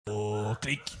On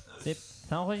clique.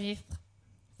 Ça enregistre.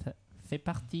 C'est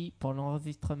parti pour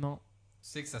l'enregistrement. Tu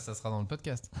sais que ça sera dans le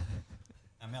podcast.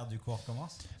 Ah merde, du coup on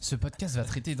recommence. Ce podcast va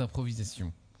traiter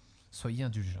d'improvisation. Soyez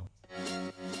indulgents.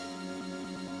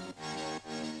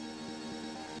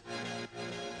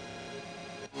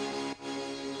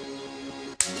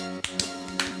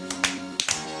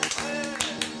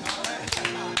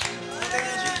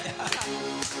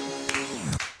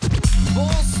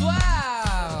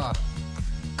 Bonsoir.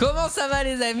 Comment ça va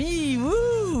les amis?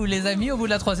 Wouh, les amis, au bout de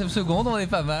la 3e seconde, on est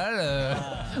pas mal.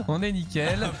 On est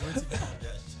nickel.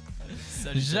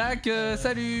 Jacques,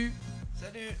 salut.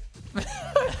 Salut.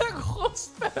 La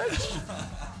grosse punch.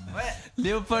 Ouais.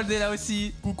 Léopold est là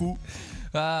aussi. Coucou.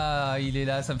 Ah, il est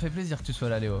là, ça me fait plaisir que tu sois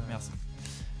là, Léo. Merci.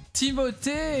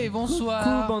 Timothée, bonsoir.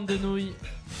 Coucou bande de nouilles.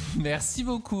 Merci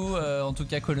beaucoup, en tout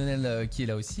cas Colonel qui est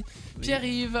là aussi. Oui.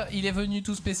 Pierre-Yves, il est venu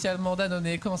tout spécialement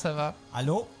d'Annonay, comment ça va?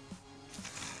 Allô.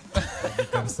 On dit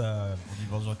comme ça, on dit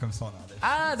bonjour comme ça en Ardèche.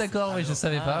 Ah d'accord, oui, je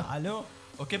savais pas. Allô.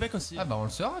 Au Québec aussi. Ah bah on le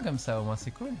saura comme ça, au moins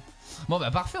c'est cool. Bon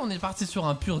bah parfait, on est parti sur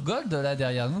un pur gold là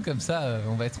derrière nous, comme ça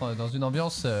on va être dans une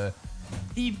ambiance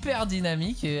hyper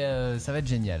dynamique et ça va être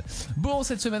génial. Bon,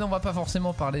 cette semaine on va pas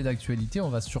forcément parler d'actualité, on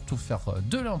va surtout faire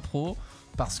de l'impro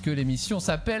parce que l'émission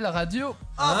s'appelle Radio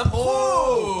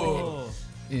Impro.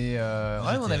 et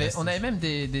J'étais on avait même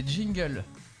des jingles.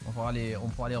 On pourra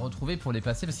les retrouver pour les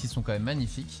passer parce qu'ils sont quand même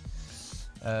magnifiques.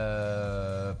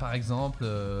 Par exemple,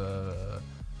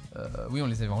 oui, on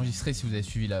les avait enregistrés si vous avez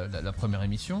suivi la première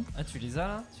émission. Ah, tu les as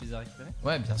là? Tu les as récupérés?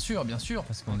 Ouais, bien sûr,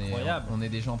 parce qu'on est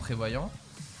des gens prévoyants.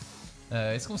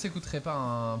 Est-ce qu'on s'écouterait pas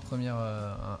un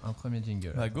premier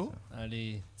jingle? Bah go.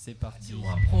 Allez, c'est parti.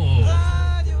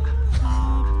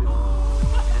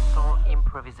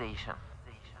 Improvisation.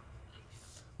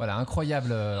 Voilà,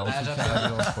 incroyable. En tout cas,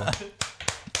 radio impro.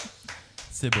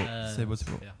 C'est beau, c'est beau.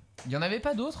 Super. Il y en avait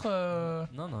pas d'autres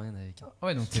Non, il y en avait qu'un.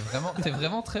 Ouais, donc t'es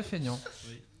vraiment très feignant.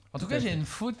 Oui. En tout Tout cas, à j'ai fait. une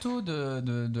photo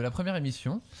de la première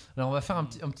émission. Alors, on va faire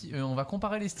on va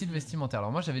comparer les styles vestimentaires.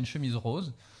 Alors, moi, j'avais une chemise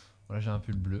rose. Voilà, j'ai un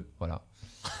pull bleu. Voilà.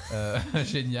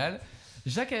 Génial.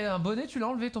 Jacques a un bonnet. Tu l'as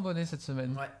enlevé ton bonnet cette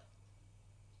semaine?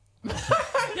 Ouais.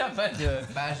 Y a pas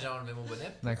de. Bah j'ai enlevé mon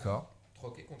bonnet, D'accord.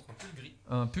 troqué contre un pull gris,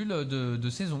 Un pull de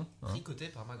saison. hein. tricoté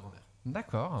par ma grand-mère.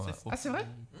 D'accord. C'est faux. Ah, c'est vrai?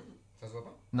 Ça se voit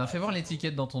pas? Non, fais voir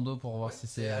l'étiquette dans ton dos pour voir si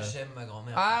c'est. H&M ma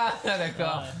grand-mère. Ah,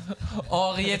 d'accord.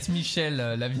 Henriette Michel,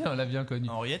 l'a bien connue.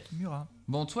 Henriette Murat.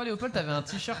 Bon, toi, Léopold, t'avais un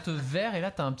t-shirt vert et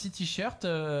là, t'as un petit t-shirt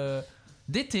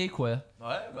d'été, quoi.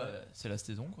 Ouais, bah c'est la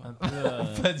saison quoi. Un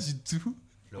peu, Pas du tout.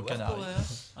 Flower Canary. Power.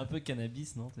 un peu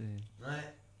cannabis, non? Ouais.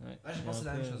 Ouais, j'ai pensé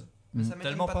la même chose. Mm. Mais ça m'étonne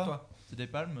Tellement pas pas. de toi. C'est des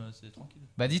palmes, c'est tranquille.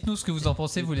 Bah, dites-nous ce que vous en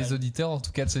pensez, vous les auditeurs, en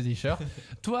tout cas de ce t-shirt.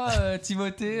 Toi,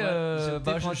 Timothée, je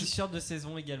je, t-shirt de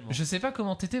saison également. je sais pas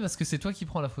comment t'étais parce que c'est toi qui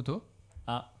prends la photo.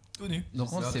 Ah, Tout nu.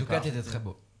 Donc, on ne En sait tout pas. cas, t'étais très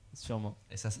beau. sûrement.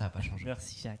 Et ça n'a pas changé.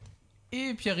 Merci Jacques.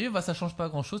 Et Pierre-Yves, bah, ça change pas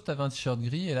grand-chose. T'avais un t-shirt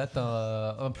gris et là,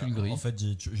 t'as un pull gris. En fait,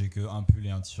 j'ai que un pull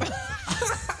et un t-shirt.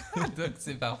 Donc,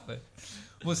 c'est parfait.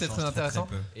 Bon, c'est Ça très change intéressant.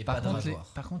 très peu. Et Par pas de contre,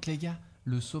 rasoir. les gars,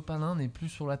 le sopalin n'est plus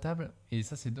sur la table et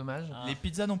ça c'est dommage Ah. Les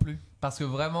pizzas non plus. parce que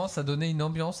vraiment ça donnait une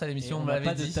ambiance à Et l'émission, on on n'a m'avait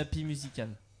pas de dit. tapis musical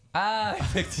Ah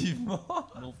effectivement.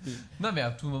 non plus. Non mais à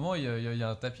tout moment il y a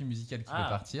un tapis musical qui peut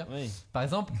partir. Oui. Par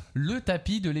exemple le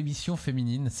tapis de l'émission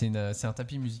féminine, c'est un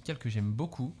tapis musical que j'aime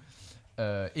beaucoup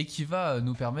et qui va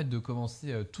nous permettre de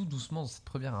commencer tout doucement dans cette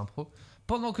première impro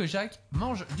pendant que Jacques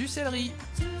mange du céleri.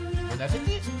 Bon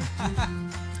appétit.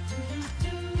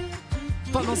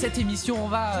 Pendant cette émission, on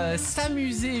va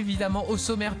s'amuser évidemment au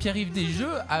sommaire Pierre-Yves des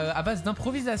jeux à base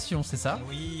d'improvisation, c'est ça?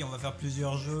 Oui, on va faire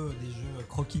plusieurs jeux, des jeux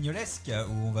croquignolesques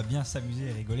où on va bien s'amuser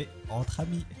et rigoler entre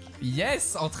amis.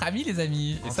 Yes, entre amis les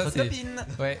amis. Et ça, Entre c'est copines.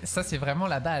 ouais, ça c'est vraiment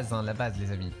la base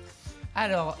les amis.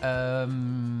 Alors,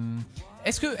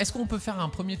 est-ce qu'on peut faire un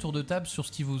premier tour de table sur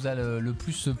ce qui vous a le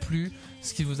plus plu,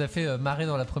 ce qui vous a fait marrer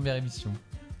dans la première émission?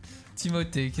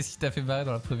 Timothée, qu'est-ce qui t'a fait marrer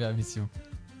dans la première émission?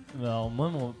 Alors moi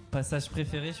mon passage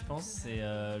préféré je pense c'est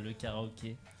le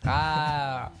karaoké.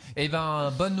 Ah, et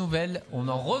ben bonne nouvelle, on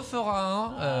en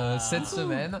refera un cette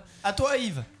semaine. À toi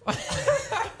Yves.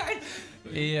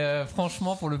 Et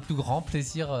franchement, pour le plus grand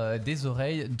plaisir des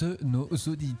oreilles de nos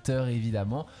auditeurs,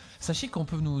 évidemment. Sachez qu'on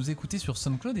peut nous écouter sur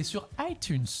SoundCloud et sur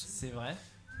iTunes. C'est vrai.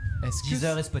 Est-ce que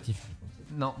Deezer et Spotify.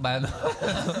 non, bah non.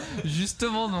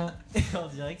 Justement non. Et en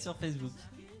direct sur Facebook.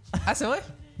 Ah c'est vrai?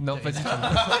 Non, pas du tout.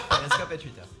 Periscope et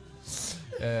Twitter.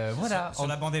 Voilà, Sur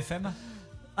la bande FM.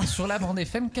 sur la bande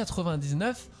FM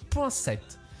 99.7.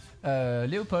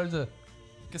 Léopold.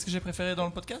 Qu'est-ce que j'ai préféré dans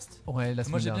le podcast? Ouais, la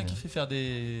semaine Moi j'ai bien dernière. kiffé faire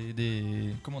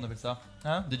des comment on appelle ça?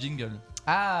 Hein? Des jingles.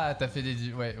 Ah, t'as fait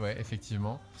des... Ouais,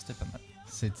 effectivement. C'était pas mal.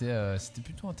 C'était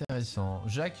plutôt intéressant.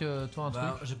 Jacques, toi un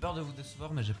Bah, truc? j'ai peur de vous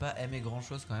décevoir, mais j'ai pas aimé grand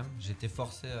chose quand même. J'ai été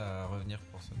forcé à revenir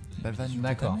pour ça.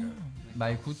 D'accord.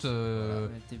 Bah écoute, T'es Bah,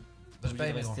 j'ai obligé pas de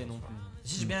aimé rester grand non chose. plus.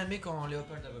 Si j'ai bien aimé quand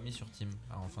Léopold a vomi sur Team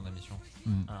en fin d'émission.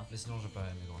 Ah. Mais sinon, j'ai pas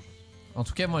aimé grand chose. en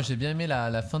tout cas, moi j'ai bien aimé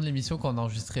la fin de l'émission quand on a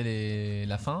enregistré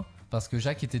la fin. Parce que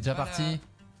Jacques était déjà Voilà. parti.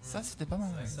 Ça, c'était pas mal.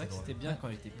 C'est vrai que c'était bien quand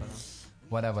il était pas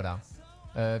là. Voilà.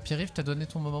 Pierre-Yves, t'as donné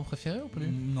ton moment préféré ou pas?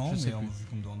 Non, Je sais mais plus. vu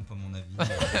qu'on me demande pas mon avis.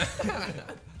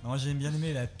 Non, j'ai bien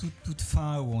aimé la toute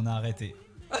fin où on a arrêté.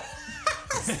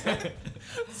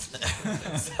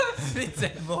 fait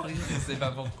tellement rire, je sais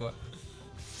pas pourquoi.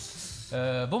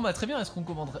 Bon bah très bien, est-ce qu'on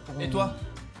commanderait Et toi?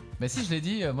 Bah si, je l'ai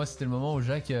dit, moi c'était le moment où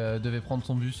Jacques devait prendre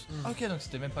son bus. Ok, donc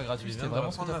c'était même pas gratuit. C'était viens de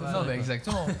vraiment ce que reprendre t'as ma fait. Non mais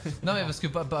exactement. Non mais parce que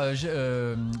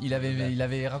il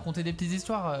avait raconté des petites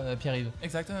histoires, Pierre-Yves.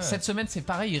 Exactement. Cette semaine c'est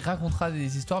pareil, il racontera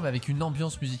des histoires mais avec une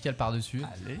ambiance musicale par-dessus.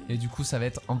 Allez. Et du coup ça va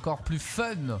être encore plus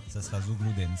fun. Ça sera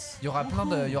Zoglo Dance. Il y aura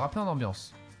plein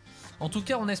d'ambiances. En tout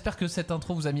cas, on espère que cette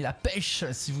intro vous a mis la pêche.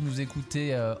 Si vous nous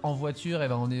écoutez en voiture, et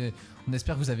ben on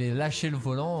espère que vous avez lâché le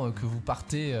volant, que vous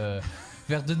partez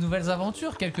vers de nouvelles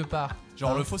aventures quelque part.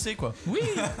 Genre le fossé quoi. Oui.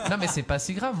 Non mais c'est pas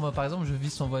si grave. Moi par exemple, je vis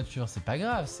sans voiture, c'est pas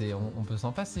grave. On peut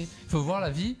s'en passer. Faut voir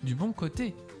la vie du bon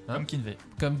côté. Hein. Comme Kinvey.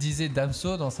 Comme disait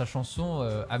Damso dans sa chanson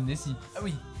Amnésie. Ah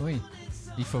oui. Oui.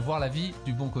 Il faut voir la vie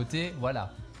du bon côté.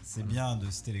 Voilà. C'est bien de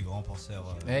citer les grands penseurs.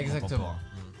 Exactement. contemporains.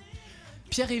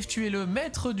 Pierre-Yves, tu es le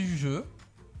maître du jeu.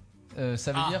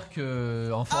 Ça veut dire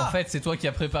que en fait c'est toi qui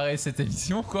as préparé cette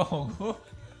émission quoi en gros.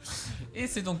 Et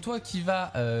c'est donc toi qui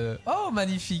vas... Oh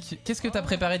magnifique. Qu'est-ce que t'as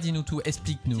préparé? Dis-nous tout,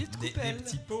 explique-nous. Des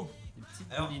petits pots. Des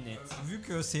petites Alors, boulinettes. Vu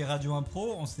que c'est Radio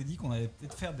Impro, on s'est dit qu'on allait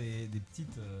peut-être faire des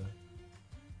petites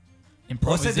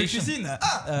recettes de cuisine.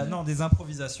 Non, des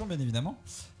improvisations bien évidemment.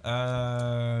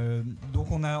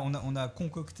 Donc on a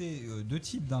concocté deux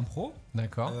types d'impro.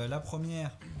 D'accord. La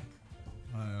première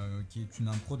qui est une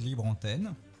impro de libre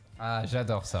antenne Ah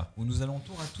j'adore ça. où nous allons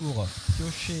tour à tour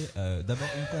piocher d'abord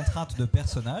une contrainte de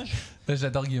personnage.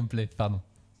 J'adore gameplay, pardon.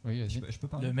 Oui, vas-y. Je peux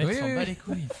parler. Le mec Oui, s'en oui, bat oui. les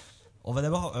couilles. On va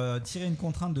d'abord tirer une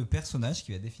contrainte de personnage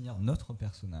qui va définir notre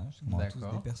personnage. On a tous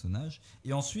D'accord. des personnages.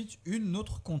 Et ensuite une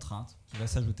autre contrainte qui va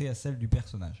s'ajouter à celle du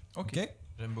personnage. Ok.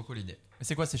 J'aime beaucoup l'idée. Mais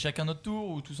c'est quoi? C'est chacun notre tour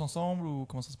ou tous ensemble ou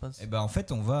comment ça se passe? Et ben en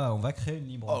fait on va créer une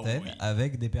libre Oh antenne oui.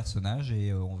 avec des personnages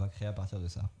et on va créer à partir de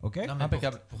ça. Ok. Non, mais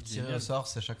Impeccable. Pour tirer Génial. au sort,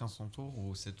 c'est chacun son tour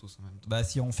ou c'est tous en même temps? Bah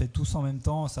si on fait tous en même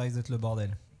temps, ça risque d'être le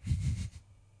bordel.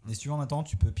 Et suivant maintenant,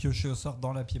 tu peux piocher au sort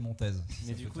dans la piémontaise. si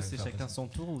Mais ça du peut coup, te c'est faire chacun plaisir. son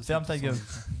tour ou Ferme c'est ta tous gueule.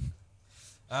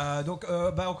 en- Donc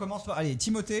on commence par. Allez,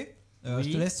 Timothée, Oui.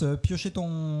 je te laisse piocher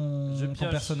ton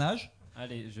pioche. personnage.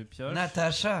 Allez, je pioche.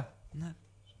 Natacha.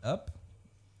 Hop.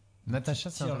 Natacha,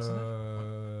 c'est un Tire personnage.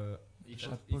 le. Il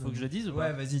faut que je le dise ou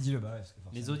Ouais, pas? vas-y, dis-le. Bah, ouais, parce que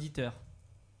forcément- Les auditeurs.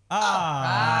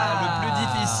 Ah, le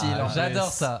plus difficile, en J'adore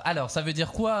fait. ça. Alors, ça veut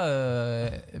dire quoi,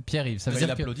 Pierre-Yves? Ça veut Vas-y,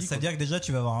 dire que... applaudis. Ça veut dire que déjà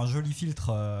tu vas avoir un joli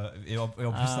filtre et en plus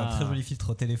un très joli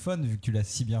filtre au téléphone vu que tu l'as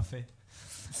si bien fait.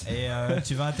 Et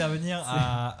tu vas intervenir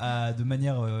de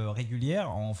manière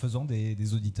régulière en faisant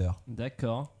des auditeurs.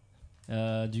 D'accord.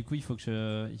 Du coup, il faut que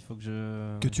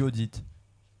je. Que tu audites.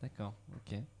 D'accord.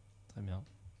 Ok. Très bien.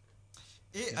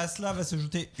 Et à cela va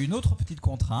s'ajouter une autre petite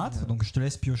contrainte. Donc je te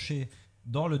laisse piocher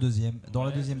dans la deuxième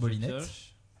Ouais, bolinette. Je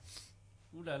pioche.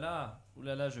 Ouh là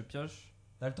là, je pioche.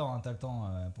 T'as le temps,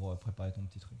 pour préparer ton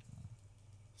petit truc.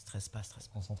 Stresse pas, stresse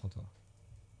pas. Concentre-toi.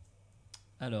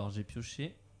 Alors, j'ai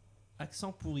pioché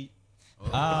accent pourri.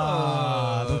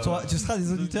 Ah, donc tu seras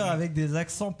des auditeurs avec des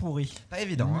accents pourris. Pas Une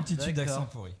évident. Hein. multitude D'accord. d'accents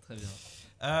pourris. Très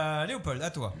bien. Léopold,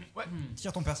 à toi.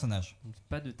 Tire ton personnage. Donc,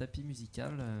 pas de tapis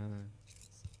musical.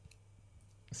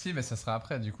 Si, mais ça sera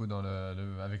après, du coup,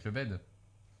 avec le bed.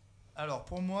 Alors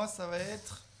pour moi, ça va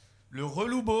être le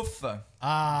relou beauf.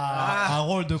 Un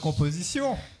rôle de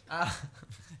composition.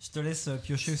 Je te laisse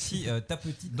piocher aussi ta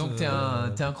petite. Donc, t'es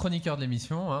un chroniqueur de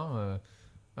l'émission. Hein,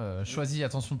 choisis,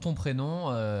 attention, ton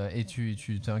prénom et tu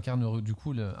incarnes du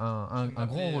coup un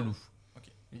gros relou.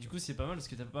 Et du coup, c'est pas mal parce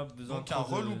que t'as pas besoin Donc de un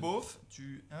trop de- relou beauf,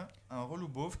 un relou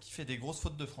beauf qui fait des grosses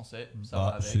fautes de français. Ça Ah, va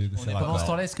avec. c'est- On c'est est rare. pas Pendant ce Ouais.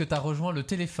 temps-là, est-ce que t'as rejoint le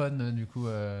téléphone, du coup,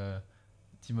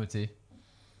 Timothée?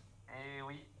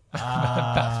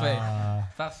 Parfait.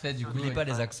 Parfait, du coup. N'oublie pas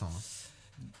les accents.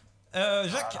 hein.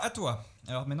 Jacques, à toi.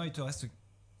 Alors maintenant, il te reste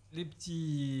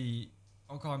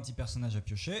encore un petit personnage à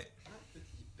piocher.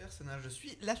 Petit personnage, je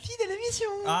suis la fille de l'émission.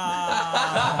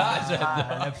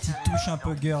 La petite touche un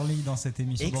peu girly dans cette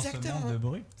émission, dans ce Exactement. monde de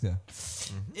brut.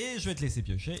 Et je vais te laisser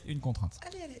piocher une contrainte.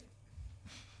 Allez.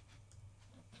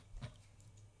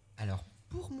 Alors,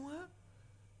 pour moi,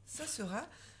 ça sera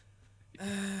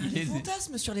Il est-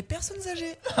 fantasme sur les personnes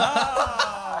âgées.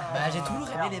 Bah, j'ai toujours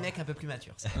aimé les mecs un peu plus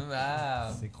matures. ça.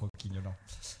 Ah. C'est croquignolant.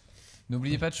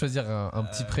 N'oubliez pas de choisir un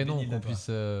petit prénom Benny qu'on Lapin. puisse.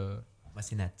 Moi,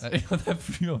 c'est Nat. Allez, on a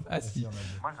plus. Ah si. on a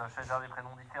dit. Moi, je dois choisir des prénoms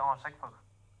différents à chaque fois.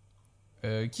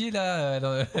 Qui est là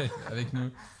avec nous?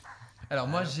 Alors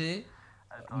moi j'ai.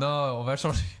 Attends, Non, on va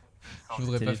changer. Je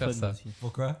voudrais pas faire Téléphone ça. aussi.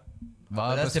 Pourquoi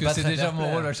Bah, Là, parce c'est que pas c'est très déjà fair mon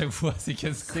play, rôle hein. à chaque fois. C'est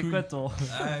casse-couille. C'est quoi ton.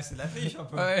 Ah, c'est de la triche un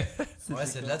peu. Ouais. Ouais,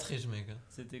 c'est de la triche, mec.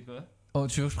 C'était quoi? Oh,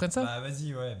 tu veux que je prenne ça? Bah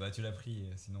vas-y, ouais, bah tu l'as pris,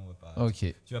 sinon on va pas. Ok.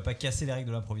 Tu vas pas casser les règles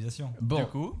de l'improvisation. Bon. Du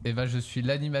coup, Et ben je suis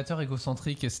l'animateur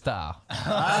égocentrique star.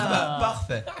 Ah, bah,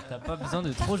 parfait. T'as pas besoin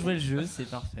de trop jouer le jeu, c'est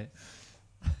parfait.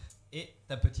 Et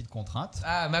ta petite contrainte.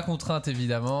 Ah, ma contrainte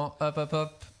évidemment. Hop, hop,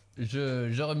 hop.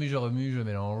 Je remue, je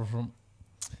mélange.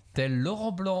 Tel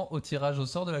Laurent Blanc au tirage au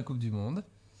sort de la Coupe du Monde.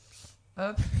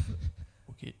 Hop.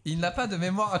 ok. Il n'a pas de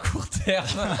mémoire à court terme.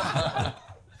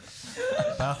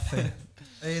 Parfait.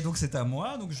 Et donc c'est à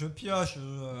moi, donc je pioche.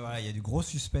 Voilà, il y a du gros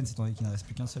suspense étant donné qu'il ne reste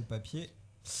plus qu'un seul papier.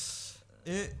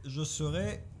 Et je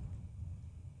serai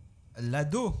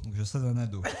l'ado, donc je serai un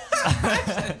ado.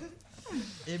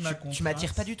 Et ma Tu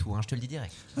m'attires pas du tout, hein, je te le dis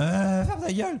direct. Ferme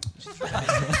ta gueule.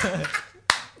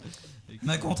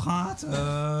 Ma contrainte,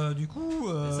 du coup,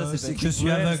 Ça, c'est c'est pas que je suis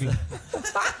Noël, aveugle.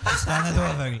 Je serai un ado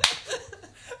aveugle.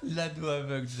 L'ado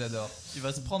aveugle, j'adore. Il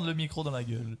va se prendre le micro dans la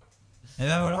gueule. Et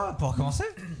ben voilà, pour commencer.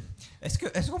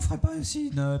 Est-ce qu'on ferait pas aussi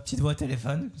une petite voix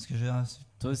téléphone? Parce que j'ai un.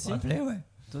 Toi aussi? Rappeler, ouais.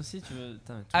 Toi aussi, tu veux.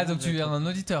 Putain, tout Ah, le donc monde tu va es être- un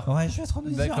auditeur. Ouais, je vais être en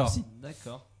auditeur D'accord. aussi.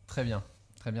 D'accord. Très bien,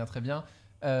 très bien, très bien.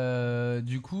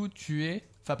 Du coup, tu es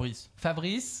Fabrice.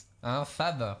 Fabrice, hein,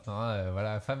 Fab. Hein,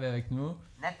 voilà, Fab est avec nous.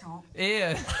 Natou. Et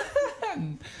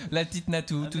la petite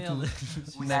Natou, Ah, toutou. merde.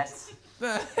 Ou Nat.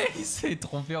 Nat. Il s'est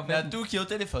trompé en fait. Natou qui est au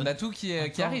téléphone. Natou qui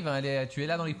arrive, hein, tu es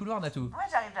là dans les couloirs, Natou. Ouais,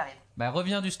 j'arrive. Bah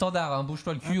reviens du standard, hein,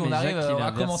 bouge-toi le cul, Ah, on mais arrive Jacques, il a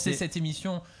à commencer inversé. cette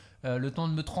émission. Le temps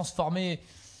de me transformer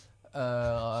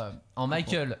en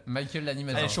Michael. Michael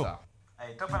l'animateur. Allez, chaud. star.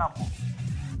 Allez, top à l'impro.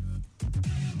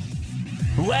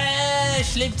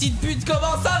 Wesh les petites putes,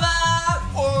 comment ça va?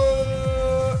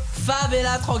 Fab est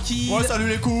là tranquille. Ouais, salut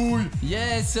les couilles.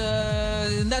 Yes,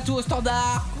 Natou au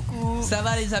standard. Coucou. Ça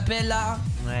va les appels là?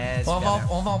 Ouais, On super.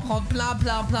 va en prendre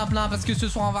plein parce que ce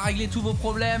soir on va régler tous vos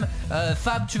problèmes.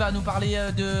 Fab, tu vas nous parler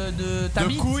de ta De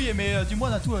bite. couilles, mais dis-moi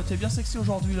Natou, t'es bien sexy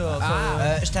aujourd'hui là.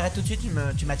 Ah. Je t'arrête tout de suite,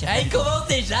 tu m'attires pas Ah, du il tout. commence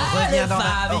déjà Reviens le dans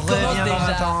Fab, vingt- il commence reviens dans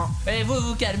déjà. 20 ans. Et vous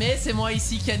vous calmez, c'est moi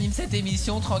ici qui anime cette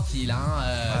émission tranquille hein.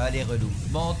 Allez, relou.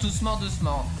 Bon, doucement.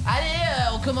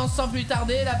 Allez, on commence sans plus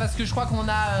tarder là parce que je crois qu'on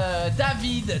a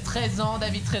David, 13 ans,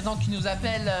 qui nous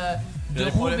appelle Il y de a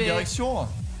des problèmes de Roubaix. direction.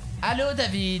 Allô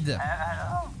David?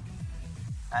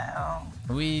 Alors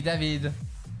Oui David.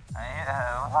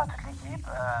 bonjour à toute l'équipe.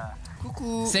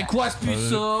 Coucou. C'est quoi ce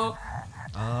puceau?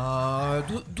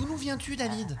 D'où nous viens-tu,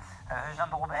 David? Je viens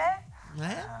de Roubaix.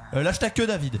 Ouais. Lâche ta queue,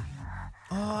 David.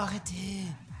 Oh, arrêtez.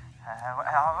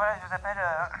 Alors voilà, je vous appelle.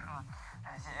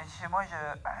 Chez moi,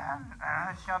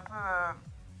 je suis un peu.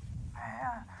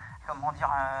 Comment dire.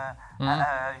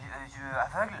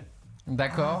 Aveugle.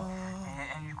 D'accord.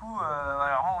 Et du coup,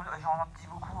 alors, j'en dis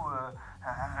beaucoup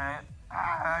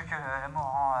que l'amour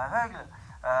rend aveugle.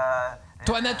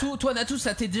 Toi Natou,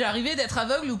 ça t'est déjà arrivé d'être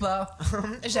aveugle ou pas?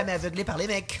 Jamais aveuglé par les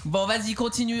mecs. Bon vas-y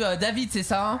continue, David c'est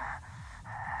ça hein?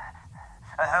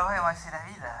 Ouais, c'est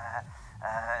David.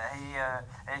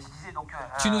 Et je disais donc.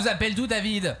 Tu nous appelles d'où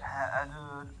David?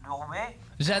 De Roubaix.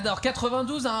 J'adore,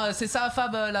 92 hein, c'est ça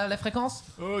Fab la fréquence?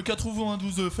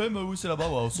 92 FM, oui c'est là-bas.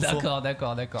 Ouais, ce soir.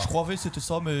 D'accord. Je croyais que c'était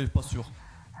ça, mais pas sûr.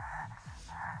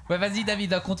 Ouais vas-y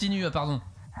David, continue, pardon.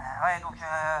 Ouais, donc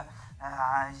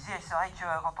je disais, c'est vrai que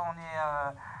quand on est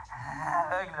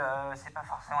aveugle, c'est pas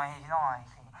forcément évident avec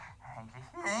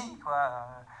les filles, quoi.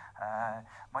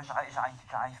 Moi,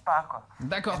 j'arrive pas, quoi.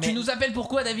 D'accord, Mais- tu nous appelles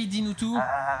pourquoi David, dis-nous tout.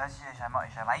 Vas-y,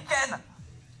 Jamaïcaine.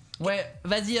 Ouais,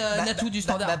 vas-y Natou du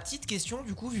standard. Ma petite question,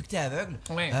 du coup, vu que t'es aveugle,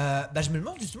 Ouais. je me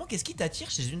demande justement qu'est-ce qui t'attire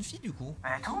chez une fille, du coup.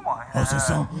 Mais tout, moi. Oh, c'est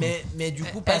ça. Mais du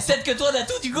coup, Eh, pas. peut-être que toi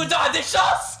Natou du coup t'auras des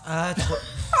chances. Ah,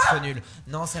 trop nul.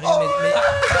 Non, sérieux,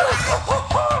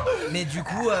 mais du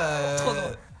coup, Trop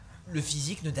drôle. le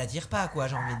physique ne t'attire pas, quoi,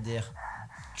 j'ai envie de dire.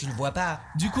 Tu le vois pas.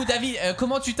 Du coup David,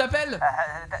 comment tu t'appelles?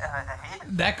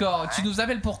 David. D'accord, tu nous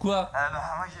appelles pourquoi?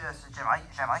 Moi, c'est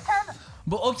Jamaïcaine.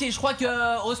 Bon ok, je crois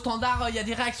que au standard il y a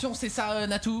des réactions, c'est ça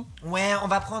Natou? Ouais, on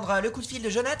va prendre le coup de fil de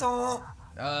Jonathan.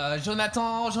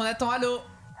 Jonathan, allô?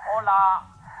 Hola.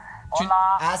 Tu-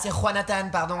 Hola. Ah, c'est Juanathan,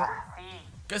 pardon. Si.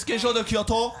 Qu'est-ce que jaune qui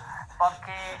entend?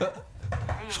 Porque.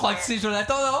 Je crois que c'est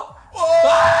Jonathan, non?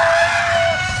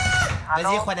 Vas-y,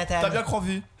 Allô. Juanathan. T'as bien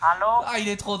crevé. Allô. Ah il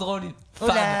est trop drôle. Fab.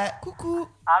 Hola, coucou.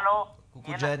 Allô.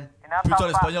 Coucou John. Putain,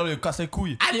 l'espagnol, il casse les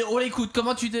couilles. Allez, on l'écoute.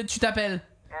 Comment tu t'appelles?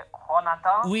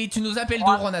 Jonathan. Oui, tu nous appelles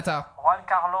d'où, Ronata? Juan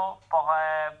Carlo,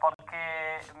 parce que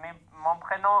mon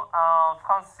prénom en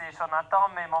France c'est Jonathan,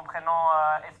 mais mon prénom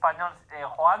espagnol c'est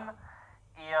Juan.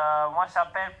 Et moi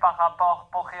j'appelle par rapport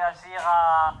pour réagir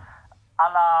à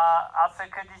ce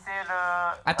que disait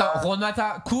le. Attends,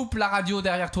 Ronata, coupe la radio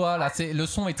derrière toi. Là, le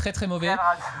son est très très mauvais.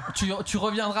 Tu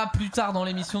reviendras plus tard dans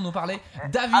l'émission nous parler.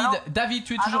 David,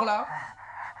 tu es toujours là?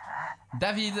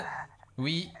 David,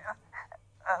 oui.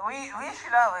 Oui, je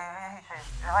suis là, oui,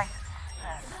 c'est vrai.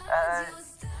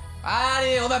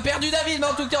 Allez, on a perdu David, mais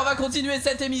en tout cas, on va continuer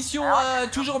cette émission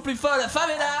toujours plus folle. Fab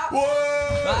est là.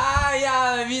 Ouais. Ah, il y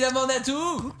a évidemment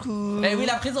Natou. Coucou. Eh oui,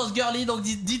 la présence girly, donc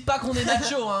dites pas qu'on est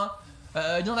macho, hein.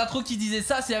 Il y en a trop qui disaient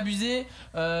ça, c'est abusé.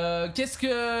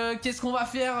 Qu'est-ce qu'on va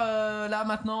faire là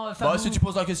maintenant, Fabou? Bah, si tu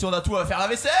poses la question d'Atou, on va faire la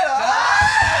vaisselle.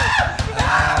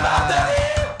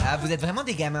 Ah, vous êtes vraiment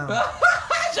des gamins.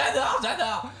 J'adore.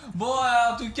 Bon,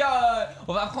 en tout cas,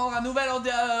 on va prendre un nouvel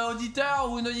auditeur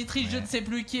ou une auditrice, je ne sais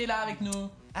plus qui est là avec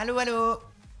nous. Allô.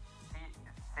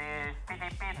 C'est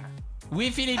Philippine.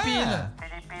 Oui, Philippine.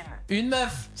 Philippine. Une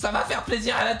meuf, ça va faire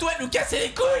plaisir à la toile de nous casser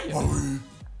les couilles. Oh oui.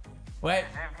 Ouais,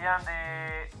 Je viens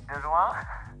de loin.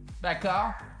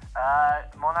 d'accord.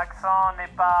 Mon accent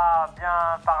n'est pas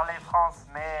bien parlé France,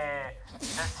 mais je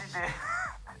suis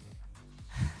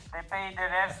des pays de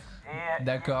l'Est. Et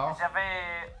D'accord.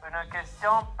 j'avais une question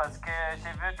parce que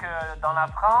j'ai vu que dans la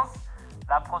France,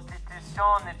 la prostitution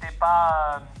n'était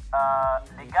pas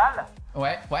légale.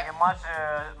 Ouais. Et moi,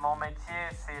 mon métier,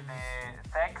 c'est les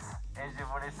sexes. Et je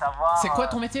voulais savoir... C'est quoi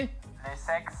ton métier? Les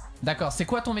sexes. D'accord, c'est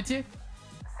quoi ton métier?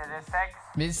 C'est les sexes.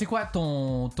 Mais c'est quoi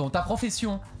ta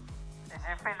profession? J'ai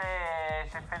fait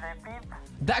les pipes.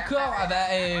 D'accord, ah bah,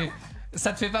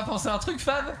 ça te fait pas penser à un truc,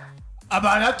 Fab? Ah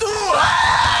bah, Natou.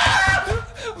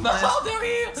 Mort de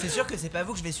rire. C'est sûr que c'est pas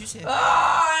vous que je vais sucer.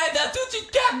 Ah, Natou, tu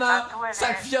te calmes, hein. Natou, elle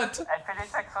Sale est- fiotte. Elle fait les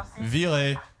sexes aussi.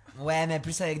 Viré. Ouais, mais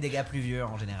plus avec des gars plus vieux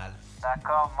en général.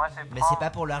 D'accord, moi je Mais prends... c'est pas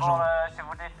pour l'argent. je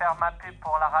voulais faire ma pub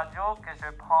pour la radio, que je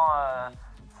prends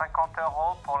 50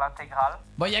 € pour l'intégrale.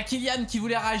 Bon, il y a Kylian qui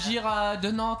voulait réagir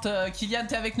de Nantes. Kylian,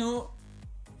 t'es avec nous?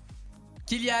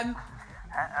 Kylian?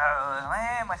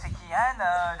 Ouais, moi c'est Kylian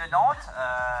de Nantes,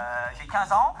 j'ai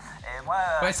 15 ans, et moi...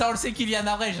 Ouais, ça on le sait, Kylian,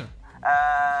 abrège.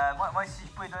 Moi si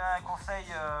je pouvais donner un conseil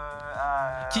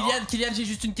Kylian, j'ai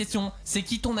juste une question. C'est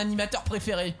qui ton animateur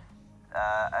préféré?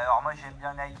 alors moi j'aime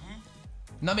bien Nagui.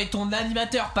 Non mais ton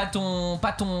animateur, pas ton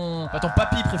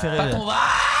papy préféré. pas ton...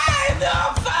 Ah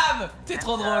non, femme. T'es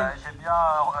trop drôle. J'aime bien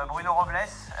Bruno Robles,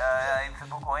 il me fait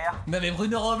beaucoup rire. Non mais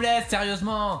Bruno Robles,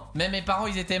 sérieusement. Même mes parents,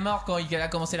 ils étaient morts quand il a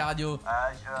commencé la radio.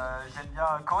 J'aime bien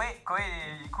Koé,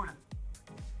 il est cool.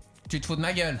 Tu te fous de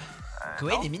ma gueule.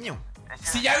 Koé, il est mignon.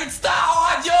 S'il y a une star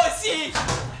en radio aussi,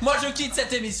 moi je quitte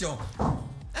cette émission.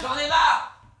 J'en ai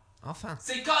marre. Enfin.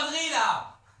 C'est connerie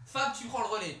là. Fab, tu prends le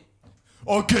relais.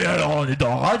 Ok, alors on est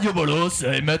dans Radio Bolos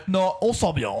et maintenant on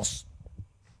s'ambiance.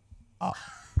 Ah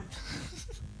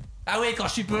ouais, quand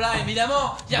je suis plus là,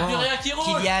 évidemment, y a Bon, plus rien qui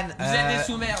roule. Kylian, Vous êtes des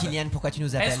sous-merdes. Kylian, pourquoi tu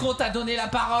nous appelles? Est-ce qu'on t'a donné la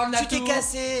parole, Natou? Tu t'es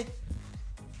cassé.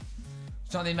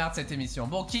 J'en ai marre de cette émission.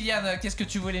 Bon, Kylian, qu'est-ce que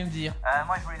tu voulais me dire?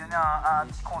 Moi je voulais donner un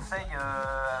petit conseil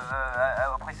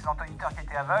au précédent auditeur qui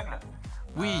était aveugle.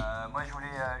 Oui. Moi je voulais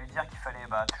lui dire qu'il fallait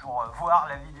toujours voir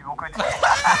la vie du bon côté.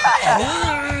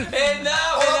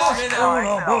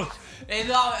 Énorme.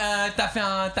 Énorme,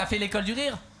 t'as fait l'école du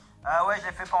rire? Ouais, je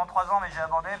l'ai fait pendant 3 ans, mais j'ai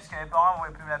abandonné parce que mes parents ne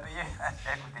voulaient plus me la payer.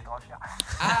 Elle coûtait trop cher.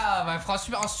 Ah bah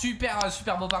franchement, super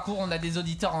beau parcours. On a des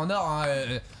auditeurs en or, hein.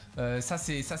 Ça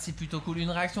c'est plutôt cool. Une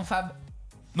réaction, Fab?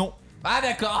 Non. Ah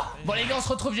d'accord. Bon les gars, on se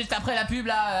retrouve juste après la pub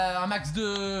là. Un max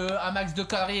de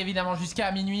conneries évidemment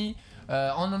jusqu'à minuit.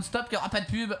 En non-stop, il n'y aura pas de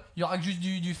pub, il y aura que juste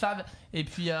du Fab. Et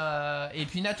puis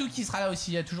Natou qui sera là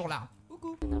aussi, toujours là.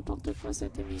 N'importe quoi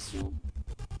cette émission.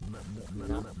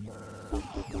 Maintenant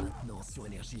sur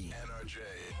Énergie.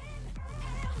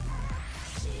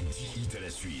 Hit à la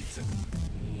suite.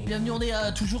 Bienvenue, on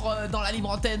est toujours dans la libre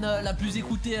antenne la plus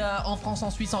écoutée en France, en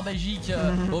Suisse, en Belgique,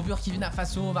 au Burkina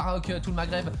Faso, au Maroc, tout le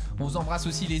Maghreb. On vous embrasse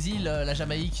aussi les îles, la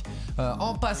Jamaïque,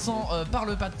 en passant par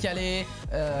le Pas-de-Calais.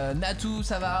 Natou,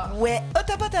 ça va? Ouais, au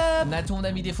top. Natou, on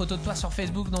a mis des photos de toi sur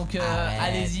Facebook, donc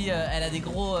allez-y, elle a des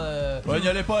gros... Ouais, n'y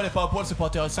allez pas, elle est pas à poil, c'est pas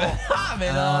intéressant. Ah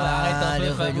mais non, arrête un peu,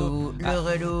 le Fabou. relou, le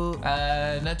relou.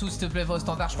 Natou, s'il te plaît, va au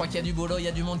standard, je crois qu'il y a du boulot, il y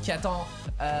a du monde qui attend.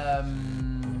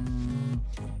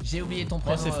 J'ai oublié ton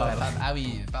prénom, c'est Fab. Ah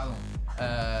oui, pardon.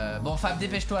 Bon Fab,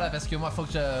 dépêche-toi là parce que moi faut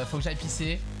que j'aille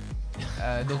pisser.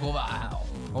 Donc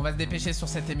on va se dépêcher sur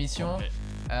cette émission.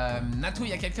 Natou, il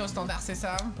y a quelqu'un au standard, c'est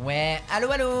ça? Ouais,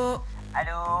 allô.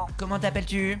 Allô? Comment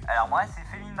t'appelles-tu? Alors moi c'est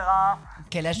Felindra.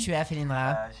 Quel âge tu as,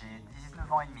 Felindra? J'ai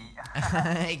 19 ans et demi.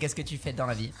 Et qu'est-ce que tu fais dans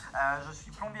la vie? Je suis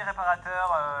plombier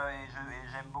réparateur et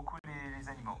j'aime beaucoup les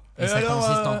animaux. Et ça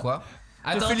consiste en quoi?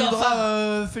 Attends,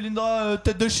 Felindra,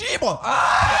 tête de chibre.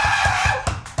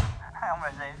 On m'a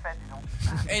jamais fait, dis donc.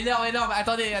 Énorme.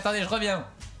 Attendez, je reviens.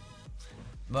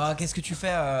 Bon, qu'est-ce que tu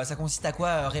fais? Ça consiste à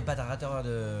quoi, réparateur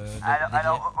de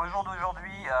Alors au jour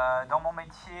d'aujourd'hui, dans mon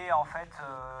métier, en fait,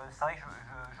 c'est vrai que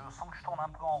je sens que je tourne un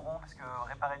peu en rond parce que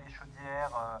réparer des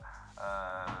chaudières,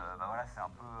 bah voilà, c'est un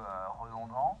peu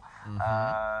redondant.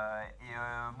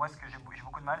 Moi, ce que j'ai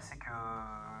beaucoup de mal, c'est que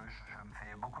je me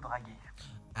fais beaucoup draguer.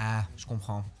 Ah, je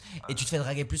comprends. Et tu te fais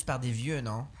draguer plus par des vieux,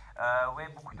 non? Ouais,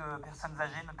 beaucoup de personnes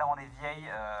âgées, notamment des vieilles,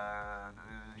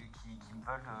 qui me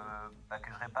veulent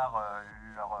que je répare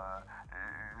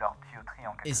leur tuyauterie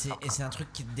en quelque sorte. Et c'est un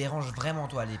truc qui te dérange vraiment,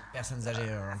 toi, les personnes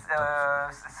âgées?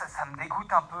 Ça me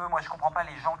dégoûte un peu. Moi, je comprends pas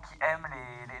les gens qui aiment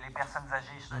les personnes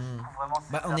âgées. Je trouve vraiment.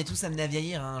 Bah, on est tous amenés à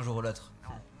vieillir, hein, un jour ou l'autre.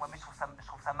 Ouais, mais je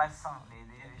trouve ça malsain.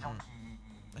 Les gens qui.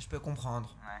 Je peux comprendre.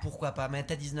 Ouais. Pourquoi pas? Mais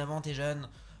t'as 19 ans, t'es jeune.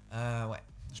 Ouais,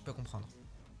 je peux comprendre.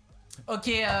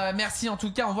 Ok, merci en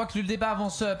tout cas, on voit que le débat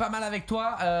avance pas mal avec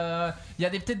toi. Il y a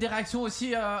peut-être des réactions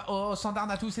aussi au standard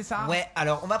Natou, c'est ça? Ouais,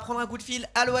 alors on va prendre un coup de fil.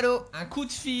 Allô? Un coup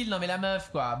de fil, non mais la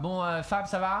meuf quoi. Bon, Fab,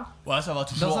 ça va? Ouais, ça va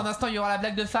toujours. Dans un instant, il y aura la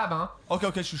blague de Fab, hein. Ok,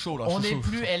 je suis chaud là. On est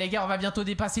plus, et les gars, on va bientôt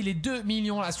dépasser les 2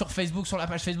 millions là sur Facebook, sur la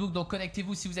page Facebook. Donc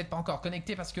connectez-vous si vous n'êtes pas encore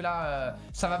connectés parce que là,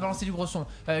 ça va balancer du gros son.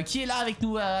 Qui est là avec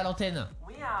nous à l'antenne?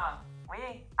 Oui,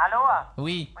 allô?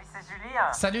 Oui. Oui, c'est Julie.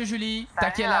 Salut Julie, Salut.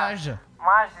 t'as quel âge?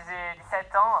 Moi, j'ai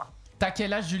 17 ans. T'as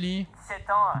quel âge Julie? 17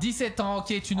 ans. 17 ans,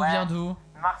 ok, tu nous Ouais. viens d'où?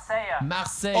 Marseille.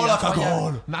 Marseille. Oh la incroyable.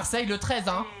 cagole. Marseille le 13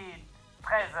 hein. Oui,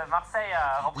 13, Marseille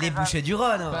représente. Les Bouchers du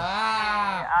Rhône.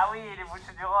 Ah. Ah oui, les Bouches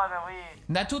du Rhône, oui.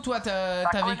 Natou, toi t'as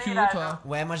connais, vécu là, où toi?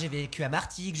 Ouais, moi j'ai vécu à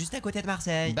Martigues, juste à côté de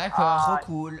Marseille. D'accord. Trop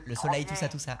cool, le Trop soleil, bien,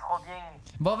 tout ça. Trop bien.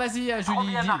 Bon vas-y Trop Julie,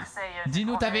 bien, Marseille, c'est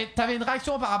dis-nous, trop bien. t'avais une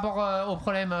réaction par rapport au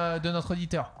problème de notre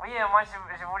auditeur? Oui, moi je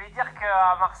voulais dire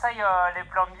qu'à Marseille, les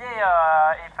plombiers,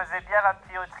 ils faisaient bien la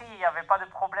tuyauterie, il n'y avait pas de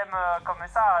problème comme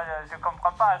ça. Je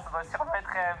comprends pas, ça doit sûrement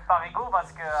être un parigot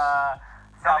parce que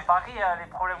c'est à Paris, les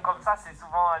problèmes comme ça, c'est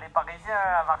souvent les Parisiens.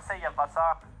 À Marseille, il n'y a pas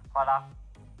ça. Voilà.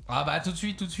 Ah bah tout de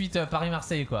suite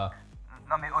Paris-Marseille quoi.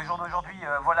 Non mais au jour d'aujourd'hui,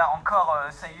 voilà, encore,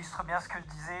 ça illustre bien ce que je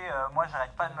disais. Moi,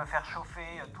 j'arrête pas de me faire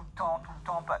chauffer tout le temps.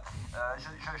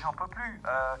 J'en peux plus.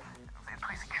 Le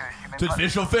truc, c'est que je suis même Tu te pas... fais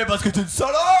chauffer parce que t'es une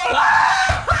salope.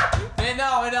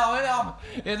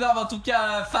 Énorme en tout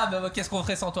cas Fab, qu'est-ce qu'on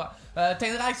ferait sans toi? T'as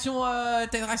une réaction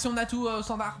de Natou au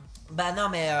standard? Bah non,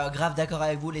 mais grave d'accord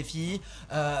avec vous les filles.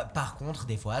 Par contre,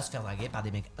 des fois, se faire draguer par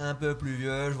des mecs un peu plus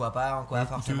vieux, je vois pas en quoi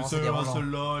forcément c'est dérangeant.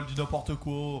 Celle-là, elle dit n'importe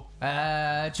quoi.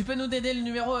 Tu peux nous donner le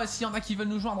numéro s'il y en a qui veulent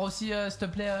nous joindre aussi s'il te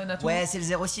plaît Natou? Ouais, c'est le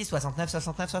 06 69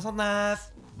 69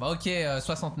 69. Bah ok,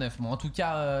 69. Bon en tout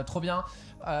cas trop bien.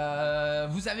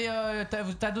 Vous avez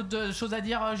t'as d'autres choses à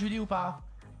dire Julie ou pas?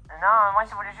 Non, moi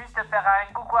je voulais juste faire un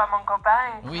coucou à mon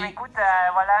copain qui Oui. m'écoute.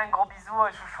 Voilà, un gros bisou,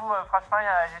 chouchou. Franchement,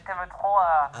 je t'aime trop.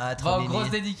 Ah, trop Bon,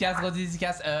 grosse mimi. dédicace.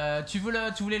 Tu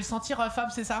voulais le sentir Fab,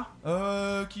 c'est ça?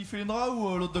 Qui fait l'Indra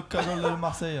ou l'autre de Cagole de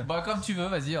Marseille? Bah comme tu veux,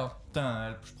 vas-y. Hein.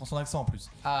 Putain, je prends son accent en plus.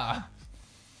 Ah.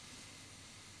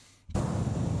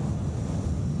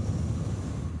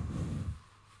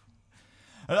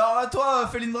 Alors à toi,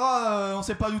 Felindra, on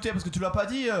s'est pas douté parce que tu l'as pas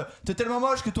dit. T'es tellement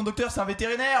moche que ton docteur c'est un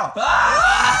vétérinaire. Non.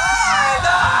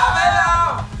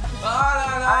 Oh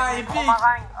là là, il est trop épique.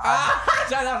 marin.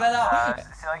 J'adore.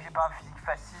 C'est vrai que j'ai pas un physique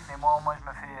facile, mais moi je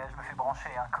me fais brancher.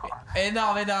 Hein, quoi.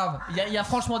 Énorme. Il y a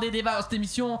franchement des débats dans cette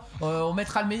émission. On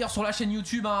mettra le meilleur sur la chaîne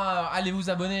YouTube. Hein. Allez vous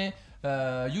abonner.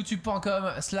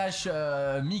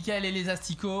 youtube.com/Mickaël et les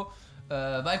asticots.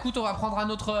 Bah écoute, on va prendre un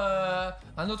autre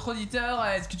auditeur.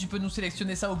 Est-ce que tu peux nous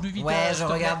sélectionner ça au plus vite? Ouais, je s'il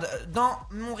te plaît? regarde dans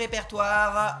mon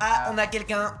répertoire. Ah, on a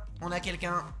quelqu'un.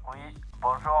 Oui,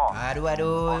 bonjour.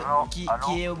 Allô. Bonjour. Qui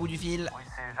est au bout du fil? Oui,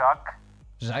 c'est Jacques.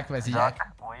 Jacques, vas-y.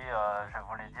 Oui, je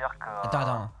voulais dire que.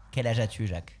 Attends. Quel âge as-tu,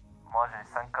 Jacques? Moi j'ai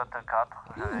 54,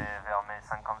 je vais vers mes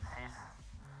 56,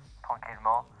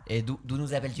 tranquillement. Et d'où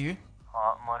nous appelles-tu?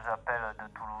 Moi j'appelle de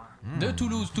Toulouse. De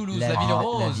Toulouse, La la ville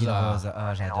rose. La ville rose.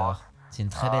 Oh, j'adore. C'est une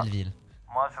très belle ville.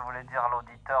 Moi je voulais dire à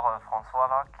l'auditeur François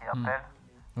là qui appelle.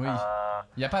 Oui.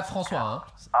 Y a pas de François, hein.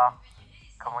 Ah,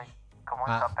 comment il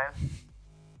Ah. s'appelle?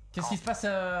 Qu'est-ce qui se passe y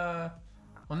a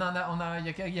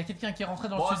quelqu'un qui est rentré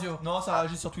dans Bon, le studio. non, ça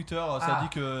réagit sur Twitter. Ça Ah. dit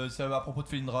que c'est à propos de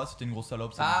Felindra, c'était une grosse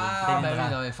salope. ça Ah disait. bah oui,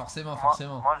 non mais forcément. Moi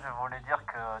je voulais dire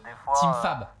que des fois Team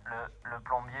Fab. le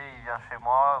plombier il vient chez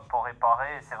moi pour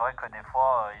réparer et c'est vrai que des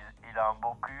fois il a un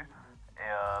beau cul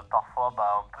et parfois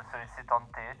bah, on peut se laisser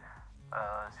tenter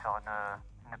sur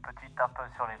une petite tape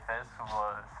sur les fesses ou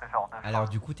ce genre de choses. Alors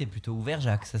du coup, t'es plutôt ouvert,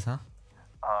 Jacques, c'est ça?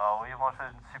 Oui, moi je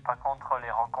ne suis pas contre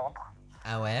les rencontres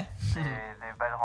Ah ouais? et les belles